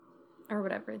or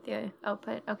whatever the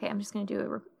output. Okay, I'm just going to do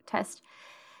a test.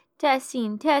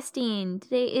 Testing.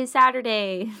 Today is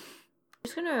Saturday. I'm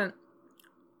just going to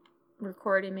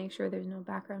record and make sure there's no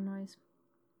background noise.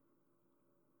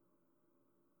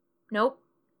 Nope.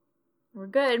 We're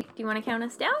good. Do you want to count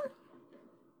us down?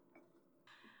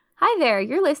 Hi there.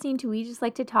 You're listening to We Just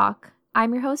Like to Talk.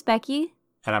 I'm your host, Becky.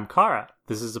 And I'm Kara.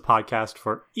 This is a podcast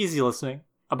for easy listening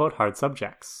about hard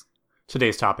subjects.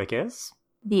 Today's topic is...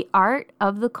 the art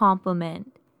of the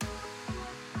compliment.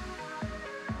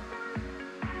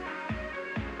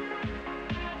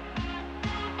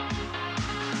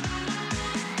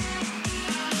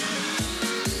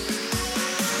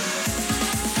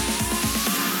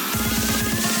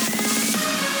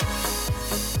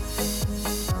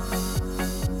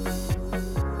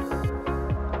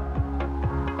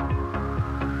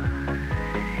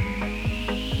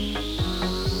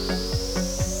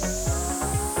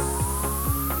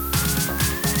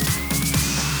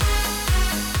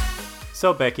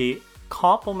 So, Becky,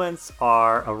 compliments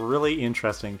are a really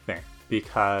interesting thing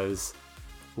because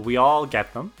we all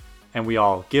get them and we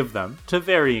all give them to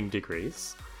varying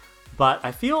degrees. But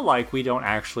I feel like we don't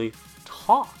actually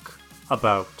talk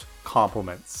about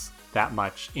compliments that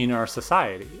much in our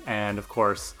society. And of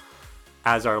course,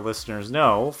 as our listeners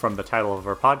know from the title of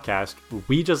our podcast,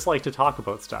 we just like to talk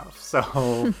about stuff.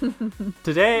 So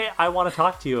today I want to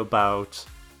talk to you about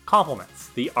compliments,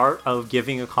 the art of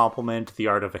giving a compliment, the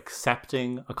art of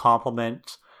accepting a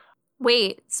compliment.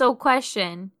 Wait, so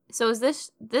question. So is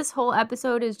this whole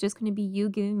episode is just going to be you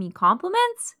giving me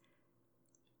compliments?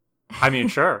 I mean,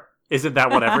 sure. Isn't that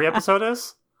what every episode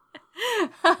is?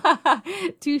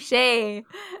 Touché.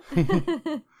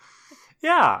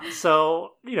 Yeah,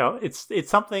 so, it's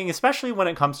something, especially when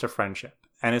it comes to friendship,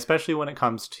 and especially when it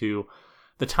comes to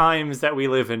the times that we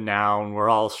live in now and we're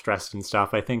all stressed and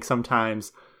stuff. I think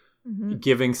sometimes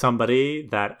giving somebody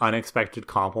that unexpected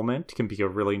compliment can be a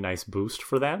really nice boost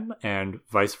for them, and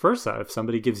vice versa. If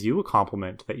somebody gives you a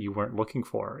compliment that you weren't looking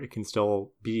for, it can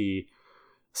still be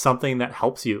something that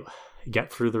helps you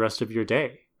get through the rest of your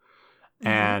day.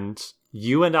 And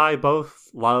you and I both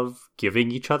love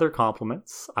giving each other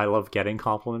compliments. I love getting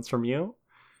compliments from you.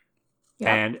 Yep.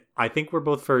 And I think we're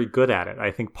both very good at it.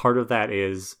 I think part of that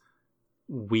is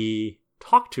we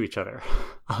talk to each other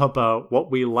about what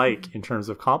we like in terms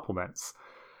of compliments,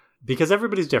 because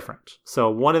everybody's different. So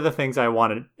one of the things I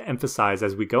want to emphasize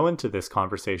as we go into this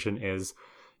conversation is,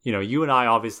 you and I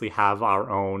obviously have our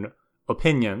own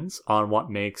opinions on what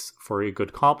makes for a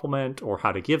good compliment or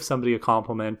how to give somebody a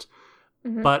compliment.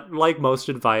 But like most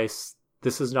advice,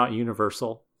 this is not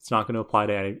universal. It's not going to apply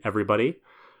to everybody.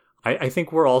 I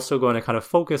think we're also going to kind of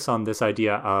focus on this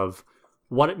idea of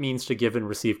what it means to give and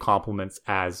receive compliments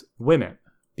as women,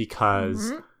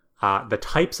 because the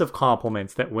types of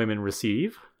compliments that women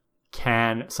receive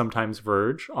can sometimes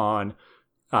verge on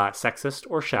sexist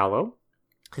or shallow,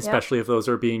 especially if those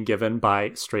are being given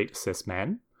by straight cis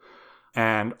men.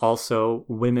 And also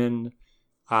women,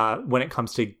 when it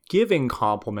comes to giving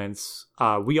compliments,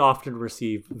 we often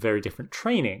receive very different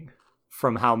training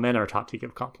from how men are taught to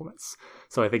give compliments.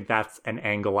 So I think that's an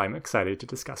angle I'm excited to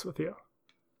discuss with you.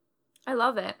 I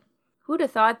love it. Who'd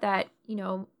have thought that,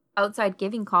 outside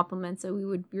giving compliments, that we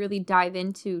would really dive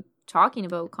into talking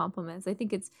about compliments? I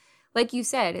think it's, like you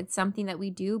said, it's something that we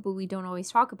do, but we don't always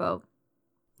talk about.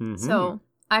 So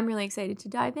I'm really excited to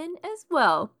dive in as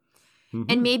well.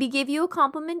 And maybe give you a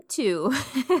compliment too.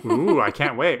 Ooh, I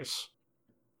can't wait.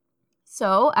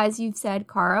 So, as you've said,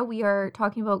 Kara, we are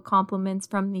talking about compliments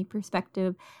from the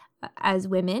perspective as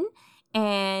women.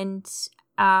 And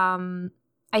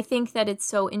I think that it's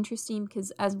so interesting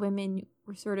because as women,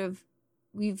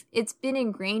 it's been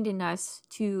ingrained in us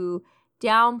to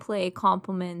downplay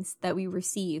compliments that we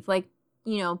receive. Like,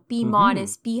 be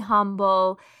modest, be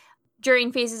humble.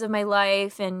 During phases of my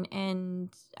life,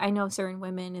 and I know certain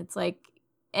women, it's like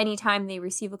anytime they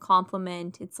receive a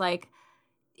compliment, it's like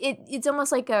it's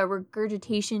almost like a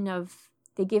regurgitation of,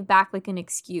 they give back like an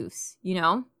excuse,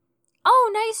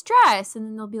 oh, nice dress, and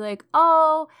then they'll be like,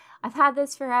 oh, I've had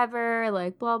this forever,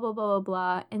 like blah blah blah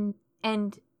blah blah,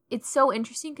 and it's so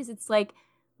interesting because it's like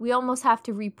we almost have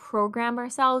to reprogram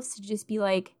ourselves to just be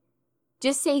like,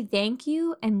 just say thank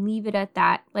you and leave it at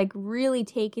that, like really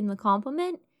take in the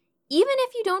compliment. Even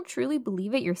if you don't truly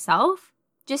believe it yourself,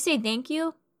 just say thank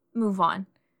you, move on,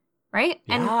 right?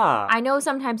 Yeah. And I know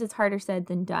sometimes it's harder said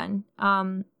than done.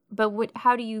 But what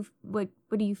do you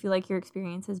feel like your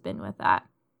experience has been with that?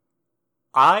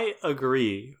 I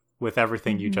agree with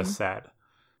everything you just said.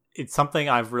 It's something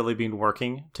I've really been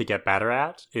working to get better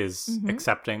at, is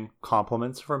accepting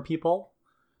compliments from people.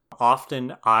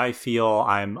 often I feel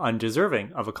I'm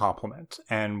undeserving of a compliment.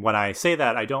 And when I say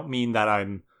that, I don't mean that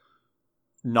I'm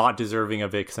not deserving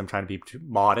of it because I'm trying to be too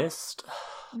modest,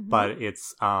 but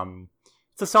it's a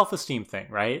self-esteem thing,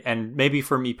 right? And maybe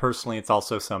for me personally, it's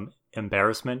also some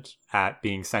embarrassment at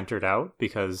being centered out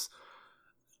because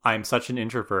I'm such an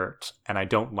introvert and I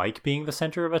don't like being the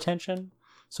center of attention.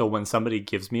 So when somebody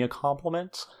gives me a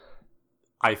compliment,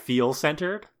 I feel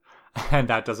centered, and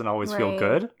that doesn't always feel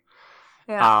good.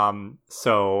 Yeah.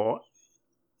 So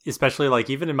especially like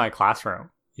even in my classroom,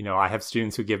 you know, I have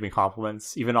students who give me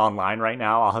compliments. Even online right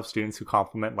now, I'll have students who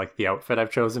compliment like the outfit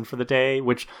I've chosen for the day,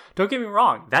 which, don't get me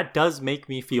wrong, that does make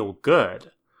me feel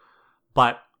good.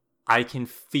 But I can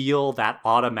feel that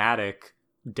automatic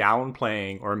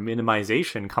downplaying or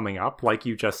minimization coming up, like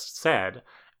you just said.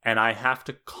 And I have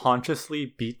to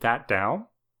consciously beat that down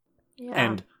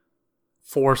and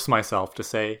force myself to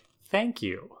say, thank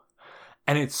you.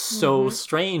 And it's so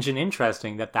strange and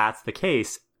interesting that that's the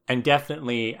case. And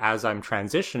definitely as I'm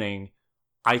transitioning,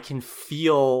 I can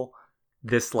feel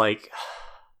this like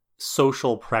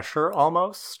social pressure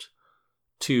almost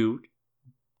to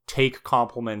take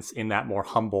compliments in that more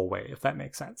humble way, if that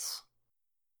makes sense.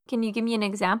 Can you give me an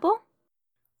example?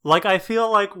 Like, I feel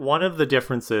like one of the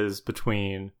differences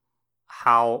between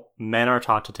how men are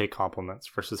taught to take compliments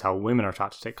versus how women are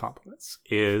taught to take compliments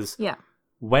is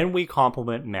when we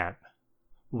compliment men,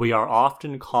 we are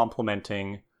often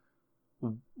complimenting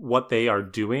what they are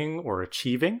doing or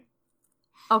achieving.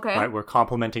 Okay. Right? We're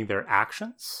complimenting their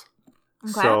actions.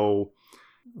 Okay. So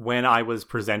when I was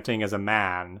presenting as a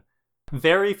man,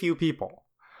 very few people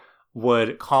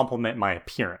would compliment my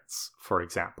appearance, for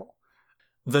example.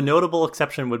 The notable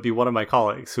exception would be one of my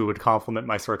colleagues who would compliment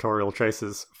my sartorial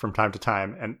traces from time to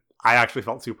time, and I actually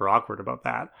felt super awkward about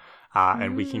that.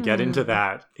 And we can get into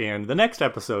that in the next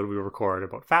episode we record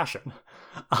about fashion.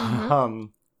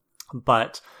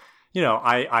 But, you know,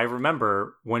 I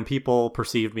remember when people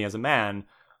perceived me as a man,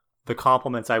 the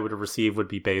compliments I would receive would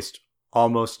be based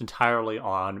almost entirely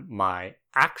on my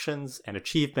actions and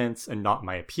achievements and not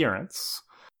my appearance.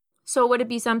 So would it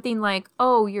be something like,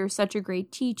 oh, you're such a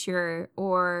great teacher,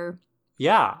 or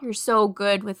you're so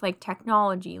good with like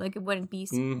technology? Like, would it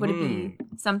be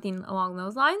something along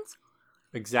those lines?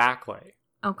 Exactly.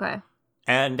 Okay.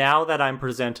 And now that I'm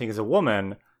presenting as a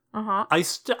woman, I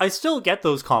still get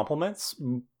those compliments.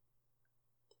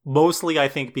 Mostly, I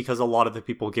think, because a lot of the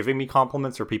people giving me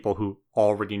compliments are people who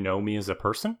already know me as a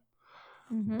person.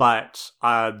 But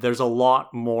there's a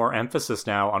lot more emphasis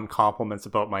now on compliments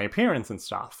about my appearance and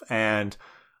stuff. And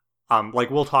like,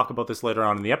 we'll talk about this later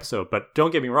on in the episode, but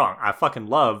don't get me wrong. I fucking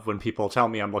love when people tell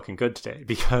me I'm looking good today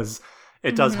because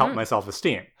it does help my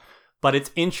self-esteem. But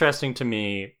it's interesting to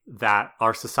me that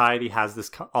our society has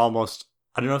this almost,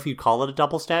 I don't know if you'd call it a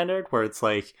double standard, where it's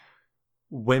like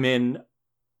women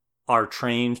are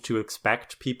trained to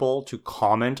expect people to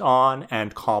comment on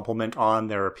and compliment on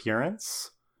their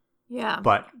appearance. Yeah.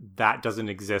 But that doesn't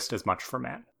exist as much for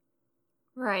men.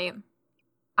 Right.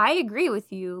 I agree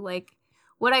with you. Like,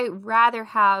 would I rather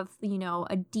have, you know,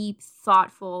 a deep,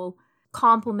 thoughtful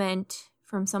compliment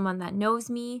from someone that knows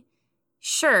me?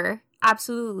 Sure,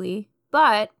 absolutely.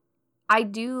 But I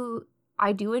do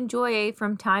enjoy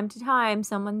from time to time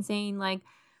someone saying like,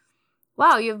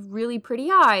 wow, you have really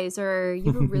pretty eyes, or you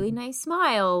have a really nice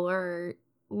smile, or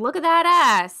look at that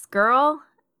ass, girl.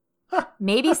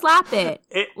 Maybe slap it.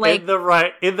 In the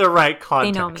right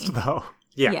context, they know me. Though.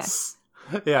 Yes.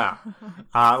 Yeah.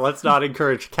 Let's not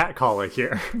encourage catcalling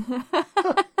here.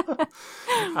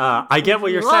 I get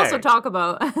what you're saying. We'll also talk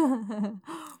about.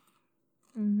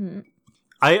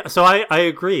 I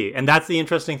agree, and that's the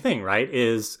interesting thing, right?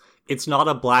 Is it's not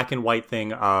a black and white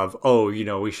thing of, oh, you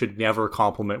know, we should never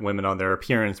compliment women on their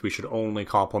appearance. We should only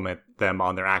compliment them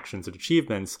on their actions and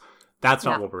achievements. That's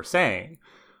not what we're saying,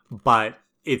 but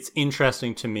it's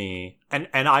interesting to me, and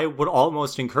I would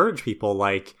almost encourage people,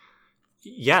 like,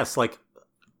 yes, like,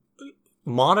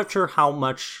 monitor how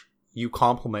much you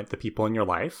compliment the people in your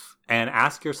life, and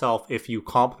ask yourself if you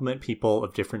compliment people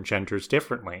of different genders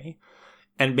differently,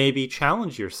 and maybe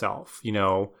challenge yourself, you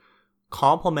know,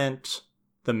 compliment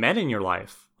the men in your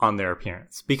life on their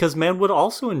appearance, because men would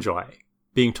also enjoy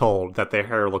being told that their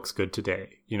hair looks good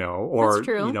today, you know, or,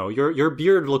 you know, your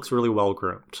beard looks really well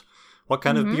groomed. What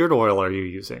kind of beard oil are you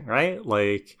using, right?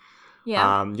 Like, you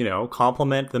know,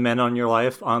 compliment the men on your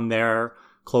life on their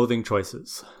clothing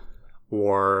choices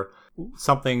or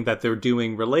something that they're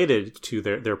doing related to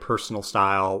their personal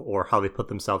style or how they put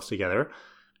themselves together.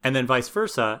 And then vice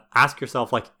versa, ask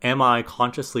yourself, like, am I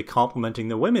consciously complimenting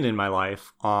the women in my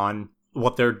life on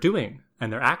what they're doing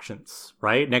and their actions,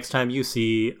 right? Next time you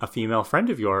see a female friend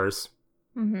of yours,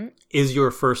 Mm-hmm. Is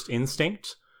your first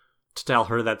instinct to tell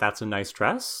her that that's a nice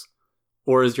dress?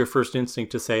 Or is your first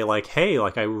instinct to say, like, hey,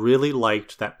 like, I really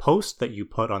liked that post that you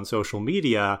put on social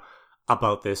media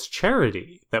about this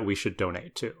charity that we should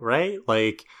donate to, right?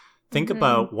 Like, think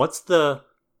about what's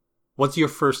your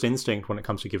first instinct when it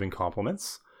comes to giving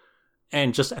compliments?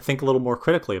 And just think a little more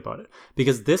critically about it.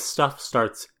 Because this stuff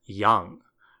starts young,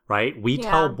 right? We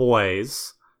tell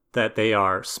boys that they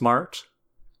are smart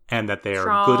and that they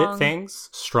are good at things.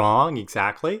 Strong,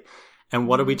 exactly. And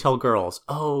what do we tell girls?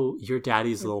 Oh, you're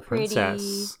daddy's little pretty,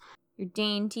 princess. You're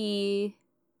dainty.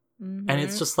 Mm-hmm. And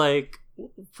it's just like,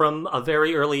 from a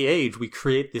very early age, we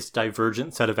create this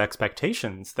divergent set of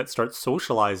expectations that start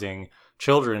socializing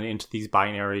children into these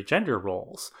binary gender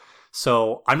roles.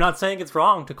 So I'm not saying it's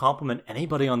wrong to compliment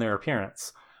anybody on their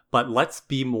appearance, but let's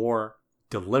be more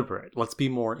deliberate. Let's be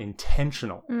more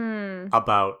intentional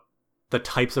about the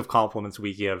types of compliments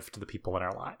we give to the people in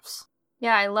our lives.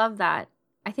 Yeah, I love that.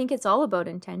 I think it's all about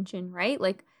intention, right?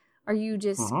 Like, are you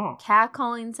just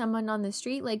catcalling someone on the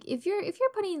street? Like, if you're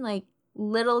putting like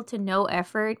little to no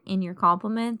effort in your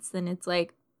compliments, then it's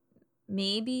like,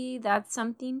 maybe that's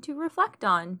something to reflect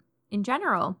on in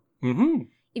general. Mm-hmm.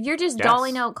 If you're just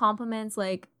doling out compliments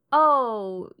like,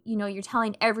 oh, you're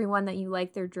telling everyone that you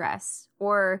like their dress,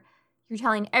 or you're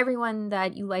telling everyone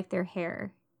that you like their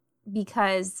hair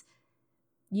because,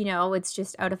 it's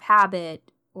just out of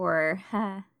habit or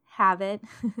habit.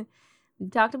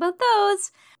 We've talked about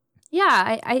those.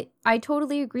 Yeah, I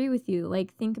totally agree with you.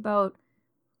 Like, think about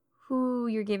who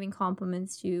you're giving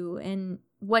compliments to and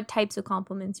what types of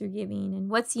compliments you're giving and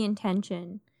what's the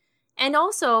intention. And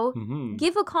also,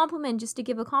 give a compliment just to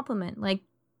give a compliment. Like,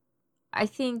 I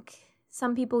think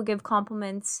some people give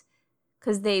compliments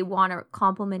because they want a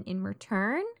compliment in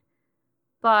return.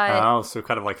 But oh, so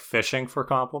kind of like fishing for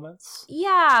compliments?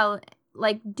 Yeah,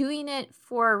 like doing it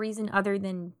for a reason other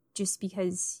than just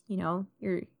because,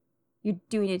 you're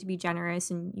doing it to be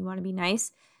generous and you want to be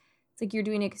nice. It's like you're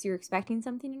doing it because you're expecting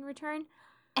something in return.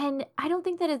 And I don't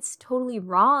think that it's totally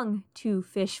wrong to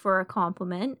fish for a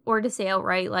compliment or to say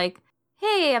outright, like,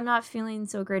 hey, I'm not feeling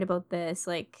so great about this,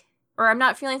 like, or I'm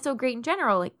not feeling so great in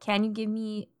general. Like, can you give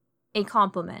me a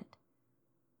compliment?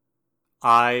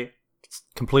 I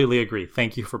completely agree.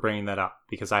 Thank you for bringing that up,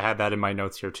 because I had that in my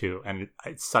notes here too. And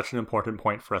it's such an important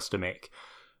point for us to make.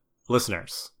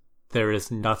 Listeners, there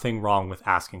is nothing wrong with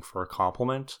asking for a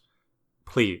compliment.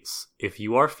 Please, if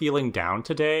you are feeling down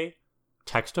today,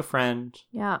 text a friend,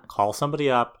 call somebody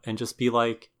up, and just be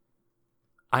like,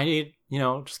 I need,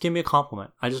 just give me a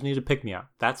compliment. I just need to pick me up.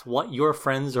 That's what your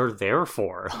friends are there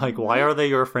for. Like, why are they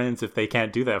your friends if they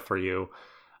can't do that for you?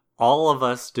 All of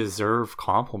us deserve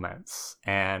compliments,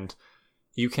 and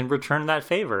you can return that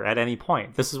favor at any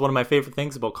point. This is one of my favorite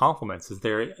things about compliments, is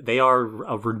they are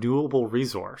a renewable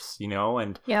resource,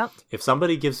 and if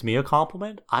somebody gives me a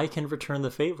compliment, I can return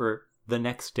the favor the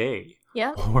next day.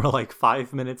 Or like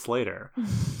 5 minutes later.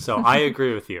 So I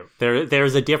agree with you.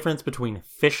 There's a difference between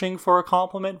fishing for a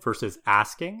compliment versus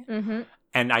asking.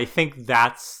 And I think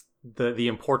that's the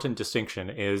important distinction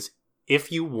is,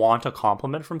 if you want a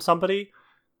compliment from somebody,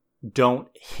 don't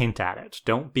hint at it.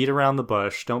 Don't beat around the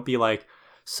bush. Don't be like,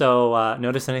 so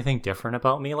notice anything different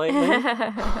about me lately?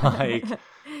 Like,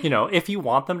 if you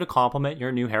want them to compliment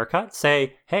your new haircut,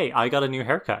 say, hey, I got a new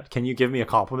haircut. Can you give me a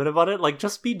compliment about it? Like,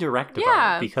 just be direct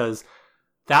about it, because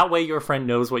that way your friend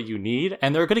knows what you need,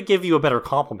 and they're going to give you a better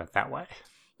compliment that way.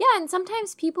 Yeah, and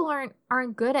sometimes people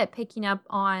aren't good at picking up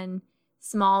on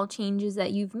small changes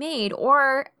that you've made,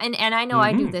 or and I know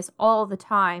I do this all the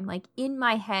time. Like, in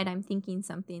my head, I'm thinking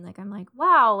something, like, I'm like,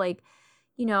 wow, like,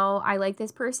 I like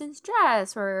this person's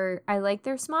dress, or I like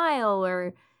their smile,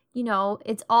 or,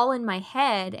 it's all in my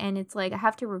head, and it's like I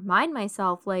have to remind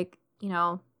myself, like,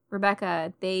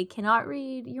 Rebecca, they cannot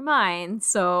read your mind,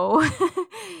 so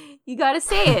you gotta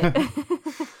say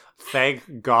it.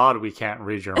 Thank God we can't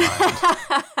read your mind.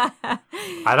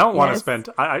 I don't want to spend...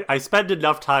 I spend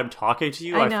enough time talking to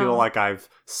you. I feel like I've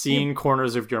seen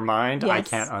corners of your mind I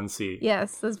can't unsee.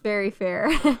 Yes, that's very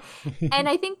fair. And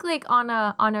I think, like, on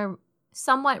a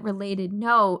somewhat related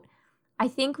note, I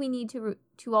think we need to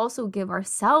also give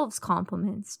ourselves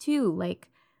compliments too. Like,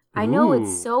 I know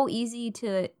it's so easy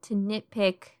to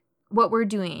nitpick what we're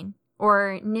doing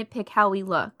or nitpick how we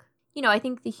look. I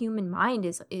think the human mind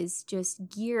is just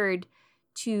geared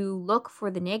to look for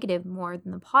the negative more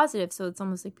than the positive. So it's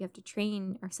almost like we have to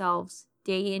train ourselves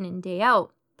day in and day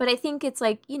out. But I think it's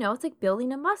like, it's like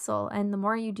building a muscle. And the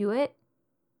more you do it,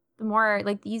 the more,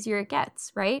 like, the easier it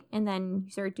gets, right? And then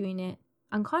you start doing it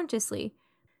unconsciously.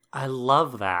 I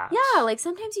love that. Yeah, like,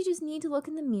 sometimes you just need to look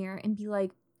in the mirror and be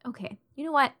like, okay, you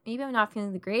know what? Maybe I'm not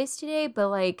feeling the greatest today, but,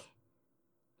 like,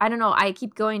 I don't know, I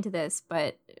keep going to this,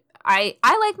 but I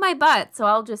like my butt, so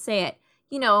I'll just say it.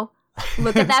 You know,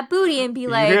 look at that booty and be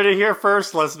like... You heard it here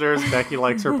first, listeners. Becky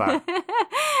likes her butt.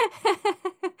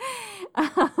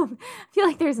 I feel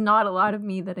like there's not a lot of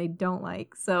me that I don't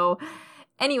like. So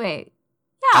anyway,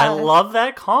 yeah. I love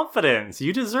that confidence.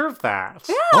 You deserve that.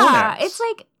 Yeah. It's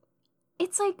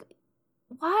like,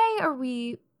 why are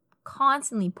we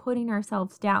constantly putting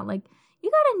ourselves down? Like,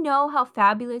 you got to know how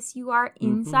fabulous you are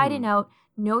inside and out.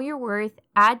 Know your worth.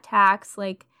 Add tax.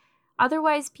 Like,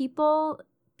 otherwise people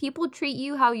treat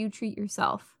you how you treat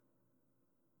yourself.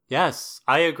 Yes,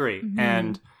 I agree.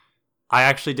 And I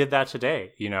actually did that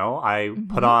today. You know, I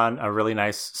put on a really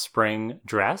nice spring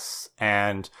dress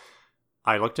and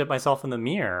I looked at myself in the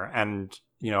mirror and,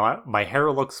 you know, my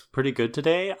hair looks pretty good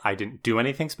today. I didn't do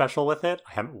anything special with it.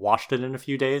 I haven't washed it in a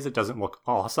few days. It doesn't look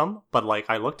awesome. But like,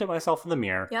 I looked at myself in the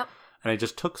mirror and I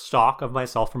just took stock of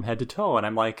myself from head to toe. And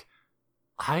I'm like,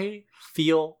 I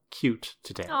feel cute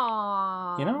today.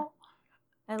 Aww. You know?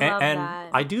 I love that.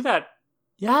 I do that.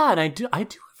 Yeah, and I do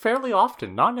it fairly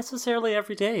often, not necessarily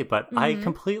every day, but I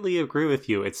completely agree with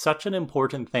you. It's such an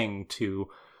important thing to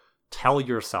tell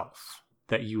yourself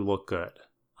that you look good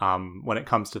when it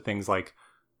comes to things like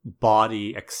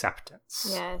body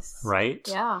acceptance. Yes. Right?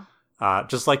 Yeah.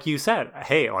 Just like you said,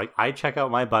 hey, like I check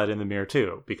out my butt in the mirror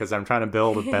too because I'm trying to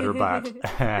build a better butt,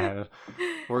 and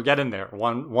we're getting there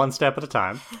one step at a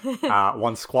time,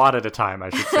 one squat at a time,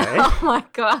 I should say. Oh my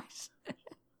gosh.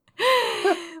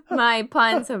 My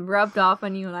puns have rubbed off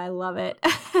on you and I love it.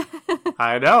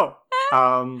 I know.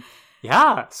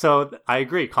 Yeah, so I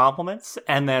agree. Compliments.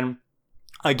 And then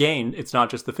again, it's not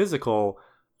just the physical.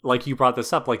 Like you brought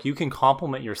this up, like you can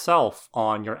compliment yourself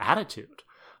on your attitude.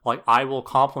 Like I will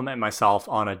compliment myself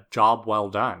on a job well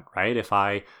done, right? If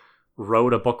I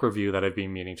wrote a book review that I've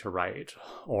been meaning to write,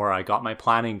 or I got my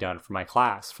planning done for my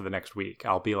class for the next week,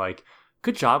 I'll be like,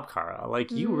 good job, Cara. Like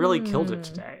you really killed it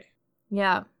today.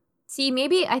 Yeah. See,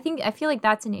 maybe I feel like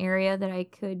that's an area that I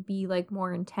could be like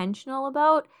more intentional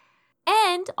about.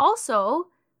 And also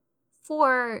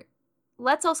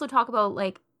let's also talk about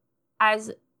like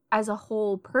as a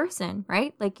whole person,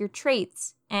 right? Like your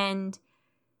traits. And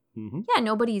yeah,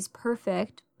 nobody's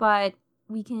perfect, but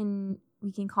we can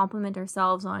compliment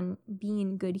ourselves on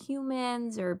being good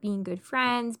humans or being good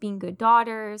friends, being good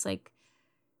daughters, like,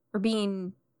 or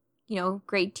being, you know,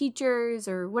 great teachers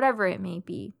or whatever it may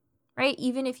be. Right?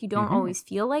 Even if you don't always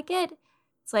feel like it,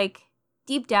 it's like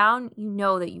deep down, you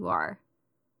know that you are.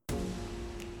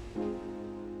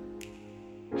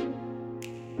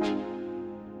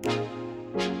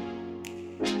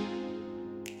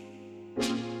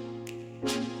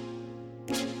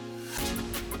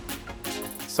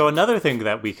 So another thing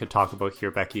that we could talk about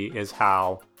here, Becky, is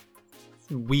how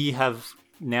we have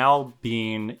now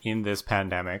been in this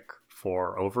pandemic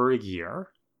for over a year.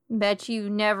 Bet you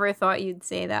never thought you'd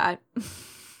say that.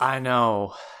 I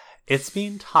know. It's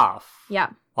been tough. Yeah.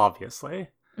 Obviously.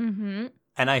 And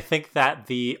I think that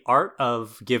the art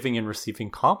of giving and receiving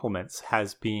compliments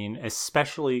has been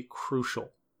especially crucial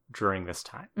during this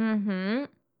time.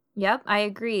 Yep, I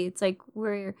agree. It's like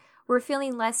we're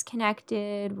feeling less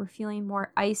connected. We're feeling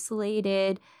more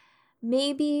isolated.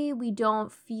 Maybe we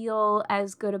don't feel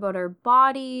as good about our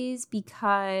bodies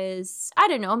because, I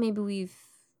don't know, maybe we've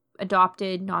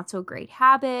adopted not so great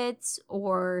habits,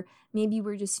 or maybe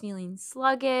we're just feeling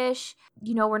sluggish.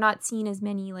 You know, we're not seeing as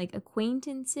many like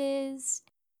acquaintances.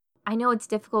 I know it's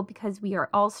difficult because we are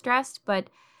all stressed,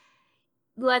 but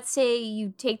let's say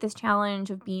you take this challenge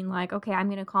of being like, okay, I'm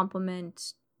going to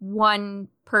compliment one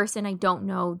person I don't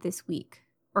know this week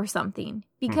or something,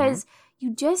 because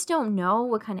you just don't know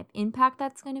what kind of impact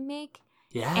that's going to make.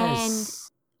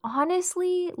 Yes. And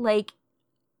honestly, like,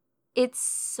 it's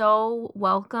so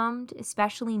welcomed,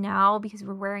 especially now because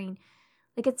we're wearing,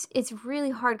 like, it's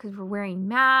really hard because we're wearing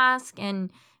masks,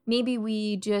 and maybe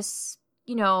we just,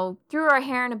 you know, threw our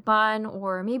hair in a bun,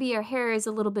 or maybe our hair is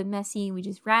a little bit messy. We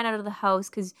just ran out of the house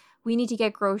because we need to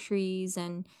get groceries,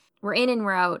 and we're in and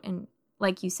we're out, and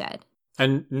like you said.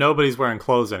 And nobody's wearing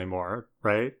clothes anymore,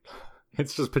 right?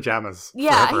 It's just pajamas.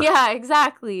 Yeah, forever. yeah,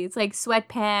 exactly. It's like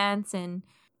sweatpants. And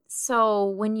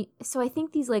so I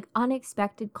think these like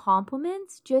unexpected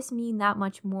compliments just mean that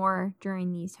much more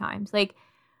during these times. Like,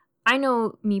 I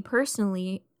know me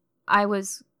personally, I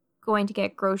was going to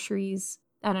get groceries.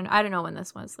 I don't know when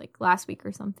this was, like last week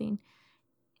or something.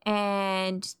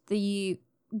 And the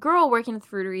girl working at the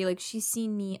fruitery, like, she's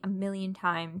seen me a million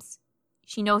times.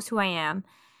 She knows who I am.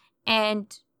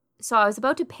 And so I was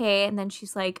about to pay, and then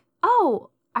she's like,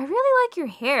 "Oh, I really like your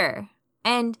hair."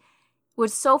 And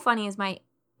what's so funny is my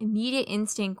immediate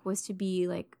instinct was to be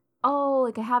like, oh,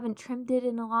 like I haven't trimmed it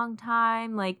in a long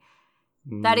time, like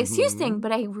that excuse thing.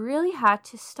 But I really had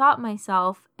to stop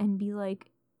myself and be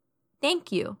like,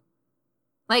 thank you.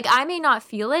 Like, I may not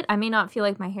feel it. I may not feel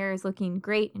like my hair is looking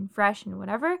great and fresh and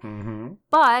whatever.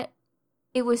 But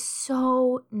it was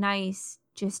so nice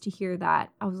just to hear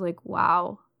that. I was like,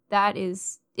 wow, that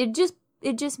is, it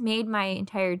just made my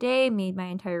entire day, made my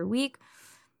entire week.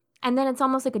 And then it's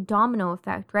almost like a domino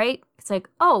effect, right? It's like,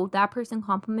 oh, that person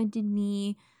complimented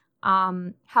me.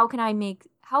 How can I make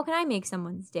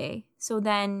someone's day? So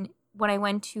then when I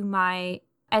went to my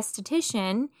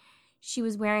esthetician, she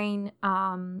was wearing,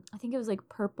 I think it was like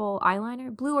purple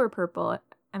eyeliner, blue or purple.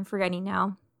 I'm forgetting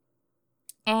now.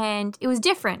 And it was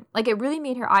different. Like, it really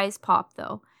made her eyes pop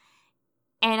though.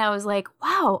 And I was like,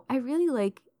 wow, I really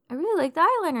like the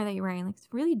eyeliner that you're wearing. Like, it's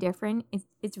really different.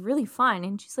 It's really fun.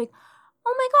 And she's like,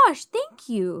 oh my gosh, thank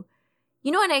you.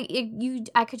 You know, and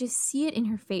I could just see it in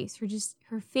her face.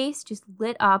 Her face just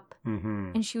lit up,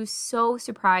 and she was so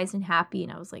surprised and happy.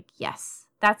 And I was like, yes,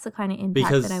 that's the kind of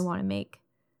impact that I want to make.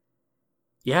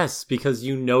 Yes, because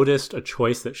you noticed a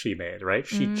choice that she made, right?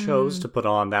 She chose to put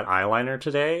on that eyeliner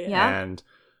today, and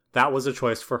that was a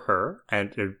choice for her.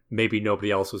 And maybe nobody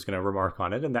else was going to remark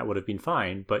on it, and that would have been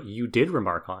fine. But you did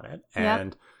remark on it,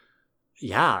 and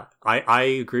yeah, I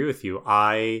agree with you.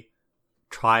 I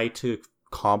try to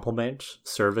compliment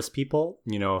service people.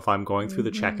 You know, if I'm going through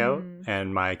the checkout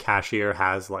and my cashier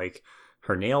has like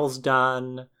her nails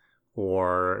done,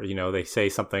 or, you know, they say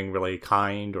something really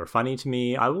kind or funny to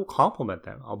me, I will compliment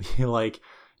them. I'll be like,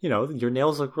 you know, your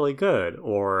nails look really good,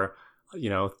 or, you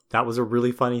know, that was a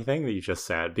really funny thing that you just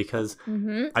said, because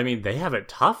I mean, they have it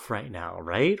tough right now,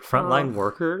 right? Frontline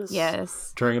workers,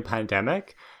 yes, during a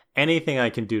pandemic. Anything I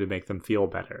can do to make them feel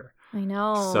better. I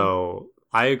know. So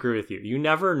I agree with you. You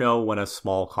never know when a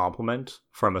small compliment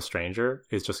from a stranger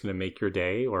is just going to make your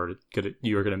day, or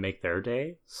you're going to make their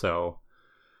day. So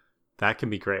that can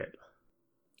be great.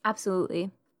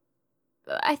 Absolutely.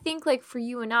 I think, like, for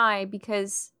you and I,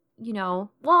 because, you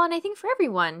know, well, and I think for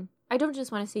everyone, I don't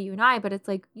just want to say you and I, but it's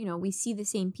like, you know, we see the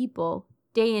same people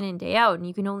day in and day out, and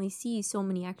you can only see so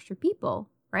many extra people,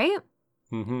 right?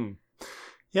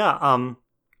 Yeah.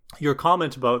 Your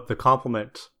comment about the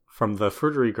compliment from the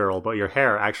fruitery girl about your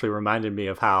hair actually reminded me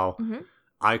of how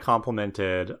I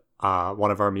complimented one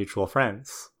of our mutual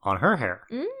friends on her hair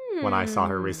when I saw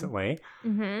her recently.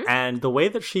 And the way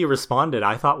that she responded,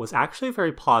 I thought, was actually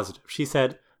very positive. She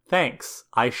said, "Thanks,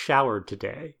 I showered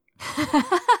today."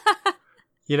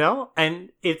 You know,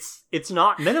 and it's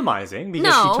not minimizing,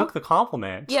 because she took the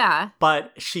compliment. Yeah.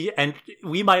 But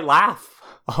we might laugh,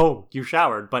 "Oh, you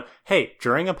showered." But hey,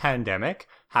 during a pandemic,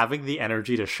 having the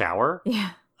energy to shower,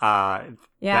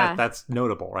 that's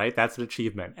notable, right? That's an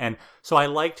achievement. And so I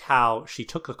liked how she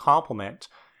took the compliment,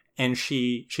 and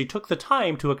she took the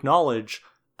time to acknowledge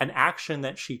an action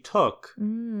that she took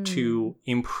to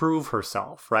improve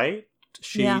herself, right?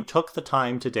 She took the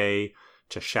time today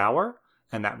to shower,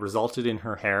 and that resulted in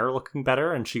her hair looking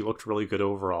better, and she looked really good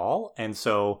overall. And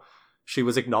so she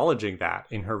was acknowledging that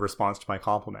in her response to my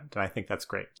compliment, and I think that's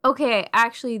great. Okay,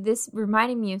 actually, this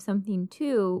reminded me of something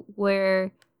too,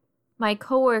 where my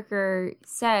coworker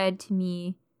said to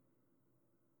me,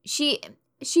 she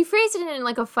phrased it in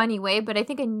like a funny way, but I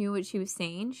think I knew what she was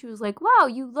saying. She was like, "Wow,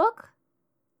 you look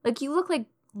like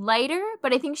lighter,"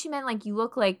 but I think she meant like you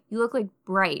look like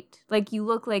bright. Like you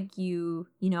look like you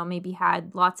know, maybe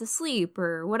had lots of sleep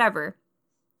or whatever.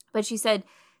 But she said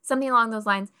something along those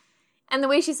lines. And the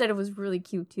way she said it was really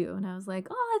cute too. And I was like,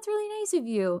 "Oh, that's really nice of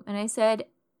you." And I said,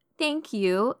 "Thank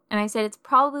you." And I said, "It's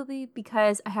probably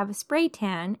because I have a spray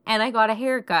tan and I got a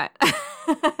haircut."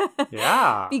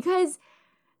 Yeah.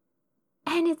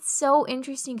 And it's so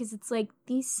interesting because it's like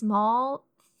these small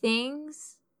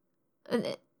things,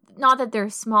 not that they're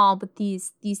small, but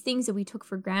these things that we took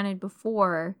for granted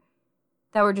before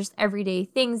that were just everyday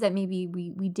things that maybe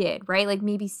we did, right? Like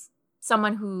maybe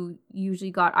someone who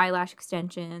usually got eyelash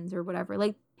extensions or whatever,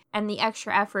 like, and the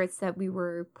extra efforts that we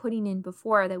were putting in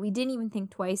before that we didn't even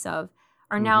think twice of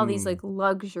are now these like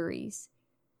luxuries,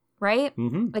 right?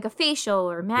 Like a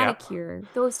facial or manicure,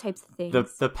 those types of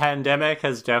things. The pandemic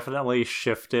has definitely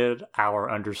shifted our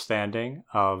understanding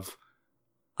of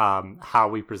how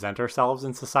we present ourselves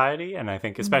in society. And I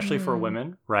think especially for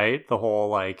women, right? The whole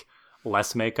like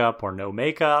less makeup or no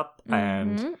makeup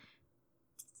and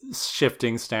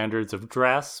shifting standards of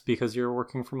dress because you're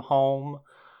working from home.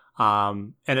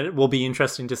 And it will be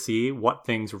interesting to see what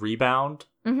things rebound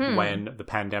when the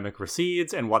pandemic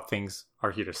recedes and what things are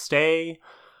here to stay.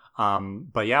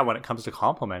 But yeah, when it comes to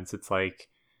compliments, it's like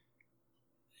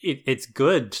it's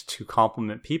good to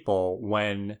compliment people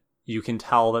when you can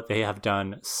tell that they have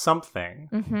done something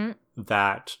Mm-hmm.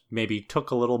 that maybe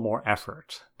took a little more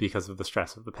effort because of the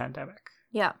stress of the pandemic.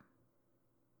 Yeah.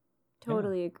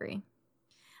 Totally agree.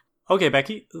 Okay,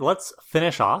 Becky, let's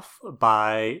finish off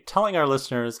by telling our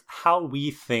listeners how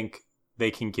we think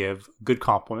they can give good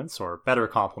compliments or better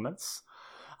compliments.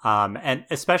 And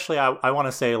especially, I want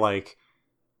to say, like,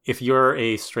 if you're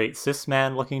a straight cis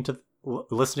man listening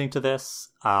to this,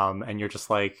 and you're just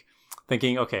like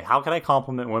thinking, okay, how can I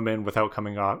compliment women without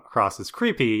coming across as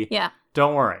creepy? Yeah.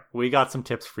 Don't worry, we got some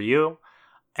tips for you.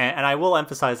 And I will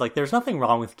emphasize, like, there's nothing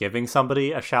wrong with giving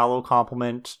somebody a shallow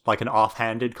compliment, like an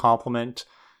offhanded compliment.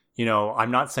 You know,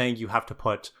 I'm not saying you have to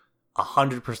put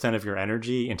 100% of your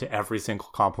energy into every single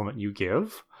compliment you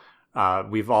give.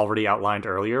 We've already outlined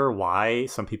earlier why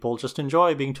some people just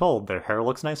enjoy being told their hair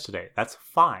looks nice today. That's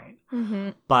fine. Mm-hmm.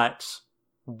 But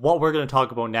what we're going to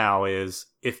talk about now is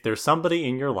if there's somebody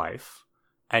in your life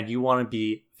and you want to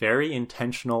be very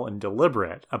intentional and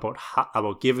deliberate about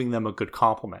giving them a good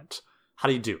compliment, how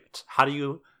do you do it? How do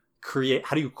you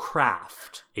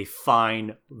craft a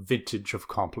fine vintage of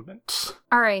compliment?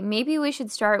 All right, maybe we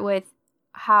should start with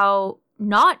how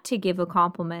not to give a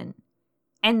compliment.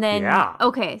 And then,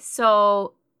 okay,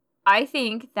 so I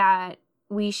think that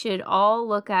we should all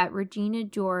look at Regina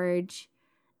George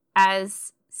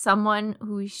as someone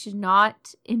who we should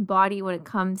not embody when it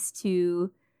comes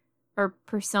to, or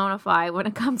personify when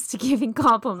it comes to giving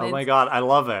compliments. Oh my God, I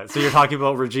love it. So you're talking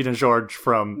about Regina George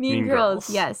from Mean Girls.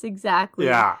 Yes, exactly.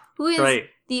 Yeah, who is great.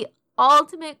 The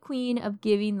ultimate queen of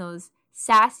giving those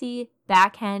sassy,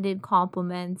 backhanded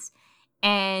compliments.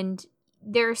 And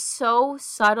they're so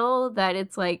subtle that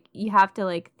it's like you have to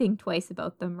like think twice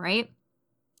about them, right?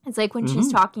 It's like when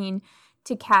she's talking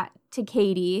to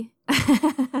Katie.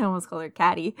 I almost call her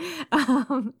Catty.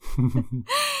 And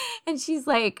she's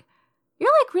like,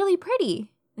 "You're like really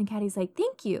pretty." And Catty's like,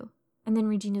 "Thank you." And then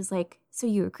Regina's like, "So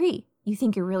you agree? You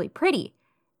think you're really pretty?"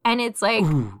 And it's like,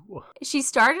 she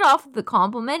started off with the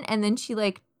compliment and then she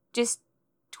like just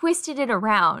twisted it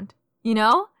around, you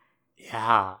know?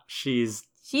 Yeah, she's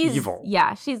evil.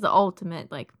 Yeah, she's the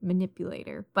ultimate like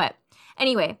manipulator. But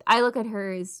anyway, I look at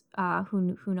her as how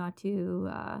not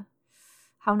to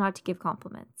give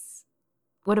compliments.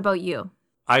 What about you?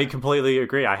 I completely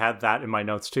agree. I had that in my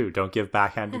notes too. Don't give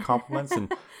backhanded compliments.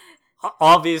 And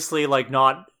obviously, like,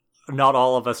 not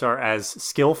all of us are as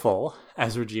skillful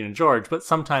as Regina George, but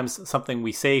sometimes something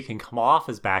we say can come off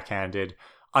as backhanded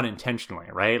unintentionally,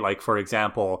 right? Like, for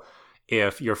example,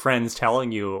 if your friend's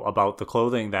telling you about the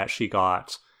clothing that she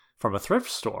got from a thrift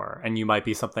store, and you might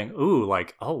be something, ooh,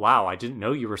 like, "Oh, wow, I didn't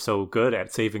know you were so good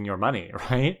at saving your money,"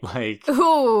 right? Like,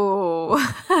 ooh.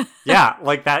 Yeah,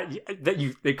 like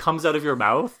it comes out of your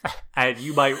mouth, and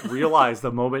you might realize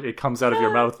the moment it comes out of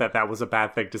your mouth that was a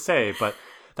bad thing to say, but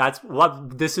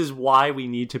this is why we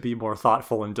need to be more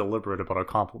thoughtful and deliberate about our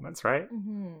compliments, right?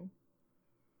 Mm-hmm.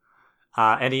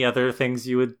 Any other things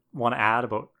you would want to add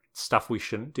about stuff we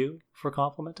shouldn't do for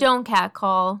complimenting? Don't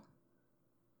catcall.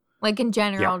 Like, in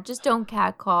general, just don't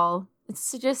catcall.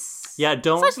 It's just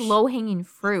such low-hanging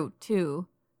fruit, too.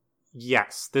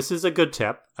 Yes, this is a good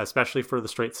tip, especially for the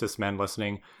straight cis men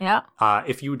listening. Yeah.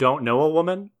 If you don't know a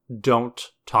woman,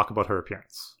 don't talk about her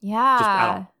appearance. Yeah. Just at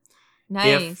all.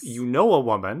 Nice. If you know a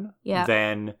woman,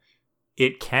 then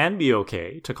it can be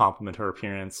okay to compliment her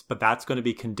appearance, but that's going to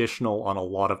be conditional on a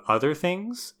lot of other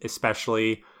things,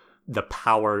 especially the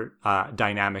power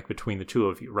dynamic between the two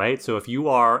of you, right? So if you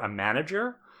are a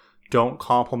manager, don't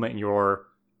compliment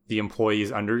the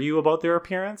employees under you about their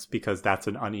appearance, because that's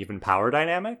an uneven power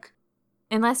dynamic.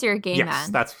 Unless you're a gay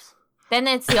man. Then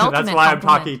it's the ultimate That's why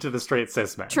compliment. I'm talking to the straight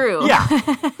cis man. True. Yeah.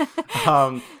 But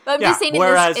I'm just saying,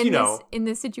 in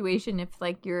this situation, if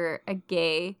like you're a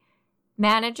gay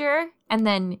manager and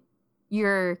then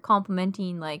you're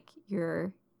complimenting like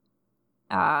your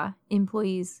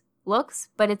employees' looks,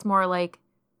 but it's more like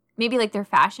maybe like their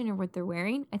fashion or what they're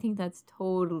wearing, I think that's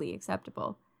totally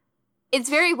acceptable. It's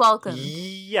very welcome.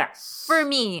 Yes. For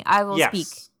me, I will speak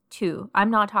too. I'm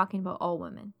not talking about all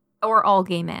women or all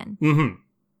gay men. Mm-hmm.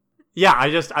 Yeah,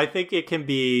 I think it can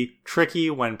be tricky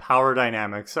when power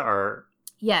dynamics are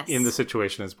in the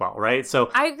situation as well, right? So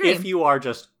I agree. If you are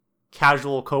just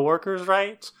casual coworkers,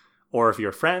 right? Or if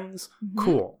you're friends,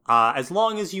 cool. As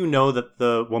long as you know that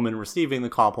the woman receiving the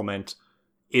compliment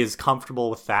is comfortable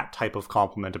with that type of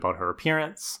compliment about her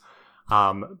appearance.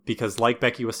 Because like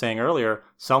Becky was saying earlier,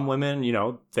 some women,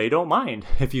 they don't mind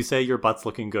if you say your butt's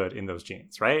looking good in those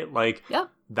jeans, right? Like,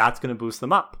 that's going to boost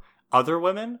them up. Other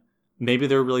women, maybe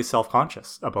they're really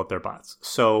self-conscious about their butts.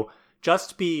 So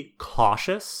just be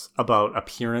cautious about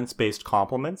appearance-based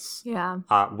compliments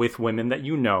with women that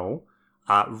you know.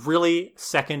 Really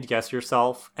second guess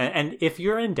yourself. And if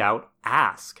you're in doubt,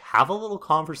 ask. Have a little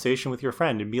conversation with your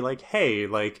friend and be like, hey,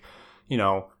 like, you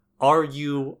know, are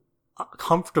you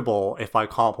comfortable if I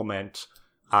compliment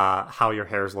how your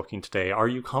hair is looking today? Are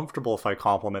you comfortable if I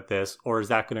compliment this? Or is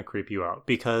that going to creep you out?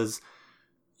 Because,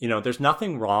 you know, there's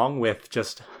nothing wrong with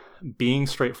just being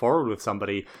straightforward with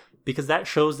somebody, because that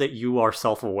shows that you are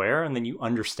self-aware, and then you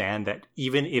understand that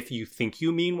even if you think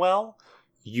you mean well,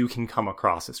 you can come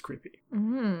across as creepy.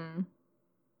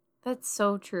 That's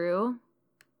so true.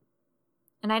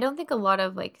 And I don't think a lot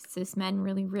of like cis men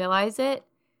really realize it.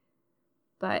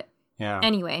 But yeah.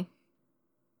 Anyway.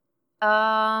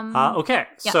 Okay.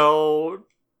 Yeah. So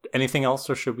anything else,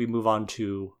 or should we move on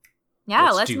to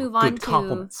let's move on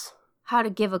to how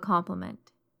to give a compliment.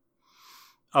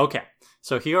 Okay.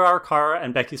 So here are Cara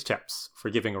and Becky's tips for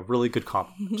giving a really good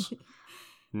compliment.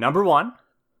 Number 1,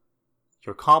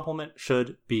 your compliment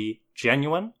should be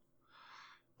genuine,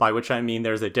 by which I mean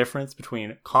there's a difference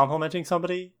between complimenting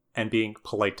somebody and being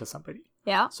polite to somebody.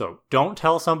 Yeah. So don't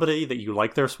tell somebody that you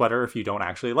like their sweater if you don't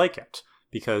actually like it,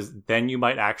 because then you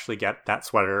might actually get that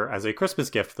sweater as a Christmas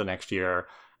gift the next year,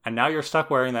 and now you're stuck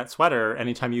wearing that sweater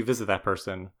anytime you visit that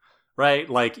person, right?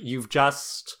 Like, you've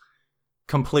just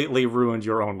completely ruined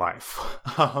your own life.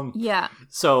 Yeah.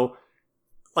 So,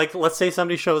 like, let's say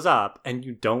somebody shows up and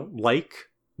you don't like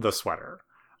the sweater.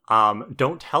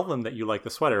 Don't tell them that you like the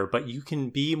sweater, but you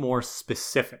can be more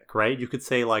specific, right? You could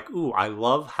say like, ooh, I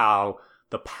love how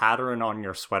the pattern on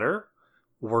your sweater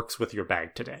works with your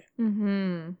bag today.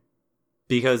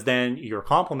 Because then you're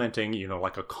complimenting, you know,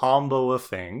 like a combo of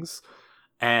things,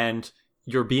 and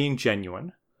you're being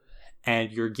genuine,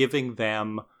 and you're giving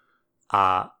them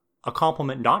a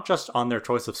compliment not just on their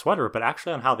choice of sweater, but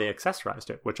actually on how they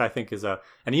accessorized it, which I think is an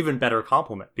even better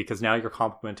compliment, because now you're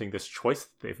complimenting this choice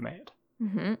that they've made.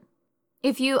 I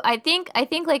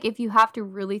think like if you have to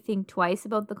really think twice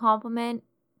about the compliment,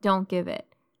 don't give it.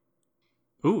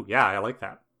 Ooh, yeah, I like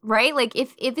that. Right? Like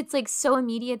if it's like so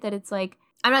immediate that it's like,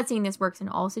 I'm not saying this works in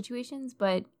all situations,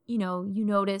 but you know, you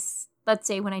notice, let's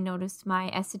say when I noticed my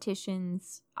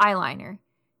esthetician's eyeliner,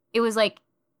 it was like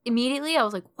immediately I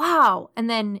was like, wow. And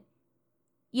then,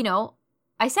 you know,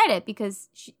 I said it because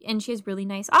she has really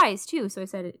nice eyes too. So I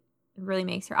said it really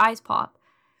makes her eyes pop.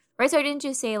 Right? So I didn't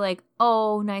just say like,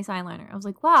 oh, nice eyeliner. I was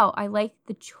like, wow, I like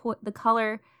the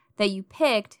color that you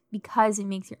picked because it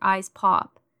makes your eyes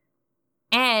pop.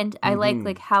 And I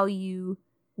like how you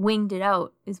winged it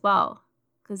out as well,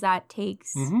 because that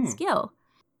takes skill.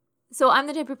 So I'm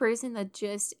the type of person that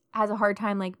just has a hard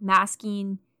time like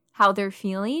masking how they're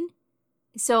feeling.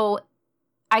 So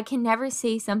I can never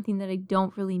say something that I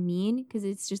don't really mean, because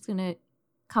it's just going to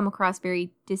come across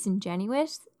very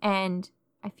disingenuous. And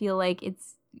I feel like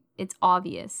it's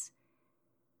obvious.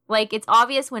 Like, it's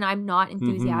obvious when I'm not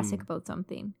enthusiastic about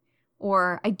something,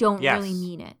 or I don't really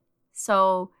mean it.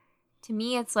 So to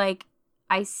me, it's like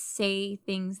I say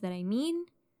things that I mean,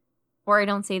 or I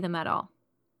don't say them at all.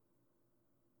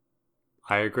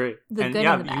 I agree. The good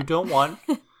and the bad. You don't want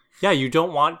you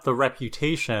don't want the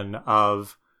reputation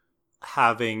of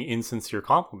having insincere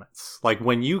compliments. Like,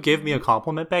 when you give me a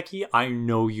compliment, Becky, I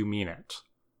know you mean it.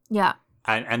 Yeah.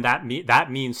 And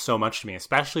that means so much to me,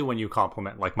 especially when you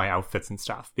compliment like my outfits and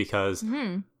stuff, because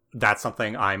that's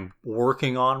something I'm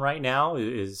working on right now,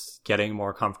 is getting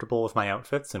more comfortable with my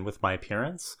outfits and with my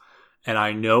appearance. And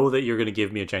I know that you're going to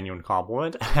give me a genuine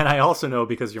compliment. And I also know,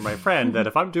 because you're my friend, that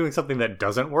if I'm doing something that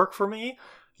doesn't work for me,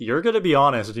 you're going to be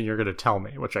honest and you're going to tell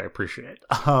me, which I appreciate.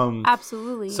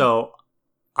 Absolutely. So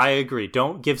I agree.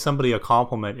 Don't give somebody a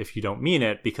compliment if you don't mean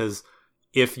it, because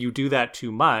if you do that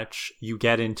too much, you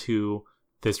get into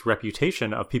this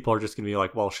reputation of people are just going to be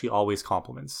like, well, she always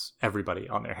compliments everybody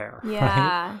on their hair.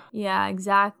 Yeah. Right? Yeah,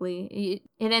 exactly.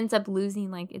 It ends up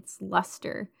losing like its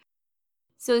luster.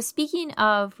 So speaking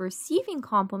of receiving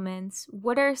compliments,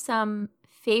 what are some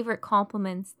favorite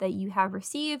compliments that you have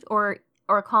received, or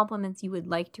compliments you would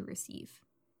like to receive?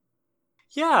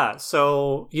 Yeah,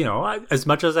 so, you know, as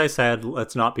much as I said,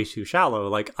 let's not be too shallow,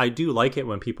 like, I do like it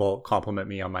when people compliment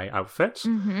me on my outfit.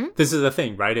 This is the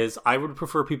thing, right, is I would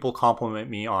prefer people compliment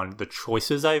me on the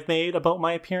choices I've made about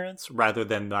my appearance rather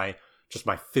than my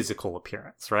physical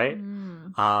appearance, right?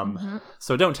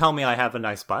 So don't tell me I have a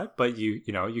nice butt, but you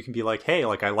know, you can be like, hey,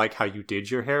 like, I like how you did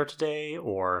your hair today,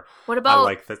 or what about, I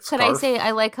like that scarf. Could I say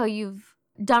I like how you've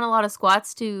done a lot of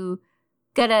squats to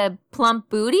get a plump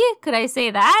booty? Could I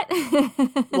say that?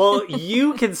 Well,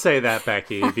 you can say that,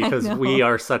 Becky, because we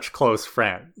are such close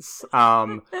friends.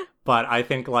 But I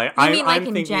think like I'm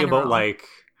thinking general? About like,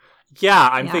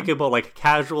 I'm thinking about like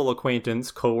casual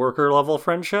acquaintance, coworker level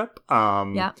friendship.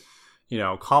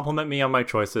 compliment me on my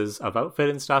choices of outfit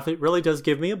and stuff. It really does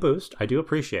give me a boost. I do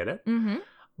appreciate it. Mm-hmm.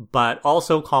 But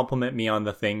also compliment me on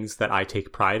the things that I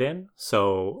take pride in.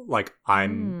 So, like,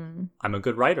 I'm a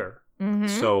good writer. Mm-hmm.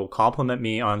 So compliment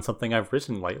me on something I've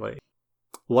written lately.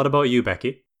 What about you,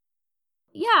 Becky?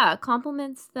 Yeah,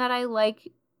 compliments that I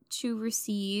like to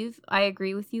receive. I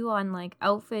agree with you on like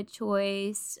outfit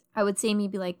choice. I would say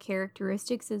maybe like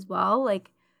characteristics as well.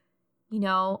 Like,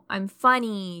 I'm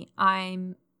funny.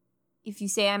 If you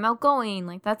say I'm outgoing,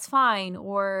 like that's fine.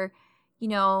 Or,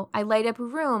 I light up a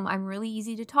room. I'm really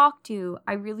easy to talk to.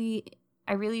 I really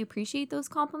appreciate those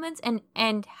compliments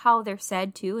and how they're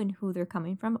said too and who they're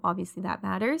coming from. Obviously that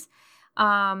matters.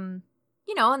 And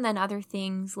then other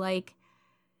things like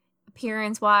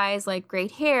appearance wise, like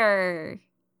great hair,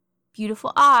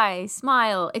 beautiful eyes,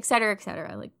 smile, etc.,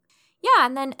 etc. Like, yeah.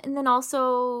 And then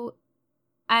also,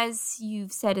 as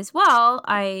you've said as well,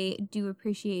 I do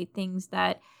appreciate things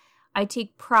that I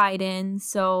take pride in.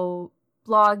 So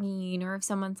blogging, or if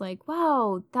someone's like,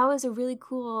 wow, that was a really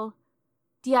cool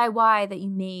DIY that you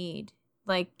made.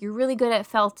 Like, you're really good at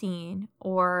felting,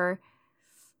 or,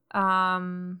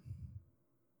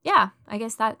 yeah, I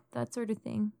guess that sort of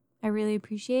thing I really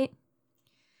appreciate.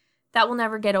 That will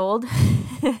never get old.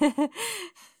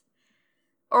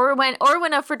 Or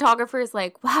when a photographer is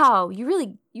like, wow, you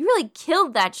really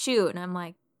killed that shoot. And I'm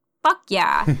like, fuck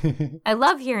yeah. I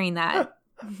love hearing that.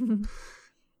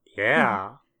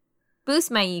 Yeah.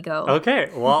 Boost my ego. Okay,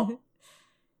 well,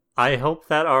 I hope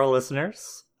that our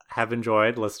listeners have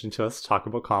enjoyed listening to us talk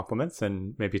about compliments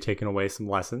and maybe taken away some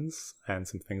lessons and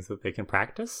some things that they can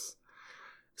practice.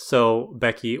 So,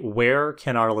 Becky, where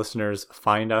can our listeners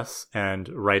find us and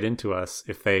write into us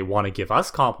if they want to give us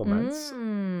compliments?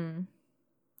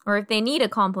 Or if they need a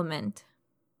compliment.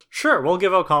 Sure, we'll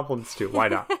give out compliments too. Why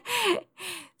not?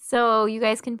 So you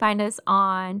guys can find us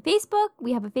on Facebook.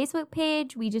 We have a Facebook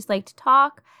page. We Just Like to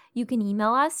Talk. You can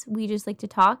email us. We Just Like to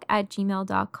Talk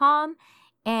 @gmail.com.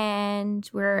 And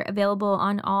we're available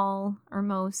on all or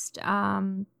most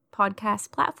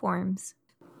podcast platforms.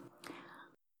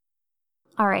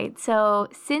 All right. So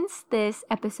since this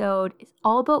episode is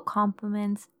all about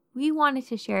compliments, we wanted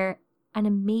to share an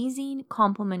amazing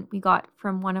compliment we got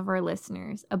from one of our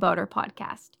listeners about our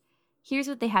podcast. Here's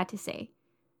what they had to say.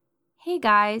 Hey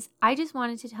guys, I just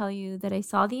wanted to tell you that I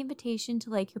saw the invitation to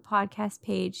like your podcast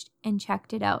page and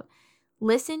checked it out.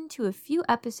 Listened to a few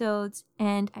episodes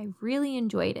and I really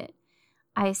enjoyed it.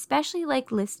 I especially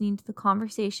liked listening to the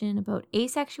conversation about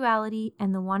asexuality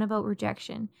and the one about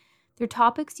rejection. They're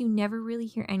topics you never really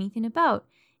hear anything about,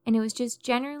 and it was just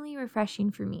generally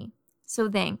refreshing for me. So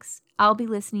thanks. I'll be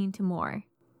listening to more.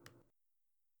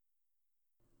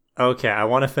 Okay, I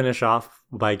want to finish off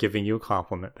by giving you a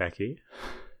compliment, Becky.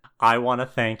 I want to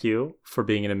thank you for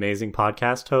being an amazing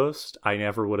podcast host. I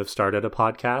never would have started a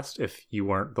podcast if you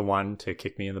weren't the one to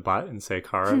kick me in the butt and say,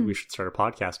 Cara, we should start a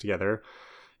podcast together.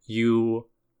 You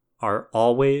are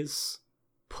always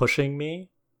pushing me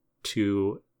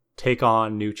to take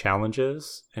on new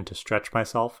challenges and to stretch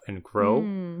myself and grow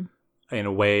in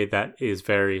a way that is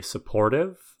very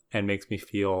supportive and makes me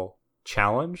feel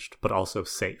challenged, but also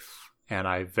safe. And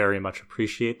I very much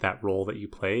appreciate that role that you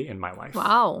play in my life.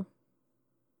 Wow.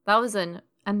 That was an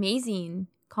amazing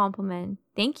compliment.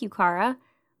 Thank you, Cara.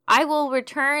 I will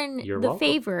return You're the welcome.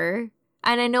 favor.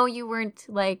 And I know you weren't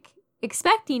like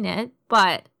expecting it,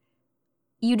 but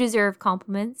you deserve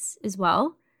compliments as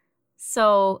well.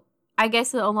 So I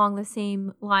guess along the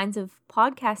same lines of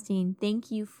podcasting, thank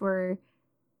you for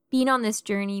being on this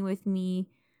journey with me.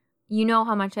 You know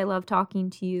how much I love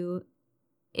talking to you.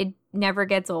 It never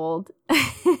gets old.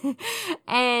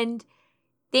 And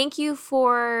thank you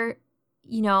for,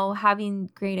 having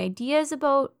great ideas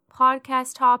about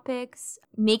podcast topics,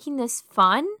 making this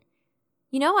fun.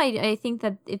 I think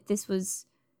that if this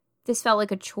felt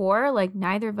like a chore, like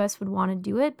neither of us would want to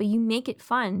do it, but you make it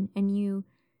fun and you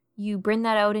bring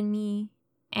that out in me.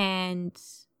 And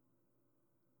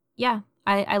yeah,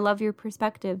 I love your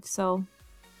perspective. So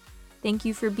thank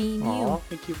you for being you.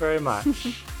 Thank you very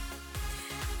much.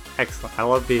 Excellent. I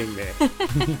love being me.